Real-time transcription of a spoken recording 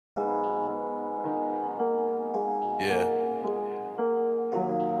Yeah.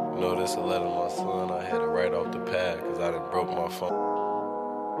 No, this a letter my son. I had it right off the pad cause I done broke my phone.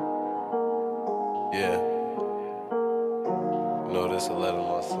 Yeah. No, this a letter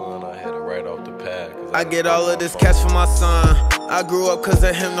my son. I had it right off the pad cause I get all of this cash for my son. I grew up cause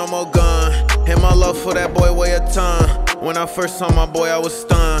of him, no more gun. And my love for that boy weigh a ton. When I first saw my boy, I was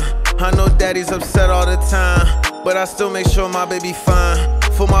stunned. I know daddy's upset all the time, but I still make sure my baby fine.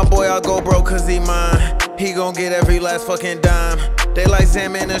 For my boy, I'll go broke cause he mine. He gon' get every last fucking dime. They like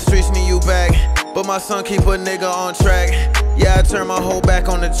Xantana in the streets, need you back. But my son keep a nigga on track. Yeah, I turn my whole back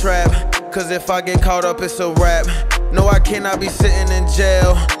on the trap. Cause if I get caught up, it's a rap. No, I cannot be sitting in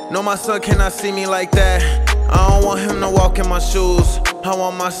jail. No, my son cannot see me like that. I don't want him to walk in my shoes. I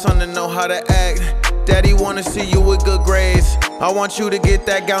want my son to know how to act. Daddy wanna see you with good grades. I want you to get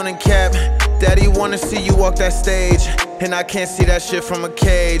that gown and cap. Daddy wanna see you walk that stage. And I can't see that shit from a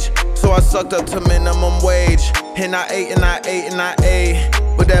cage. So I sucked up to minimum wage. And I ate and I ate and I ate.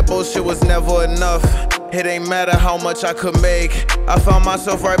 But that bullshit was never enough. It ain't matter how much I could make. I found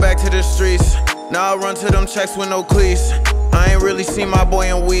myself right back to the streets. Now I run to them checks with no cleats. I ain't really seen my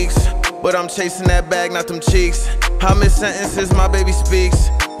boy in weeks, but I'm chasing that bag, not them cheeks. I miss sentences my baby speaks.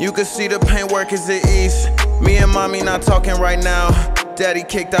 You can see the pain work as it eats. Me and mommy not talking right now. Daddy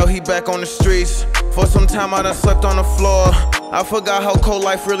kicked out, he back on the streets. For some time I done slept on the floor. I forgot how cold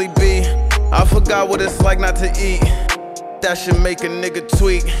life really be. I forgot what it's like not to eat. That should make a nigga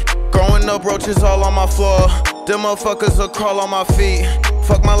tweak. Growing up, roaches all on my floor. Them motherfuckers will crawl on my feet.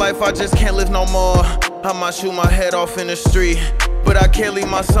 Fuck my life, I just can't live no more. I might shoot my head off in the street, but I can't leave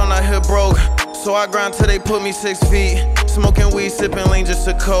my son out here broke. So I grind till they put me 6 feet. Smoking weed, sipping lean just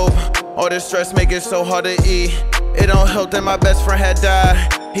to cope. All this stress make it so hard to eat. It don't help that my best friend had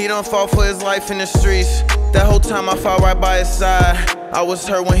died. He done fought for his life in the streets. That whole time I fought right by his side. I was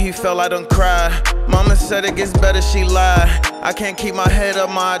hurt when he fell, I done cried. Mama said it gets better, she lied. I can't keep my head up,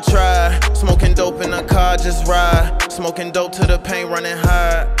 I try. Smoking dope in a car, just ride. Smoking dope to the pain, running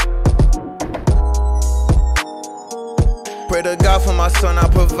high. Pray to God for my son, I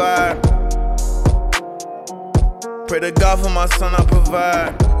provide. Pray to God for my son, I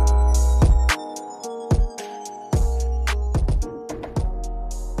provide.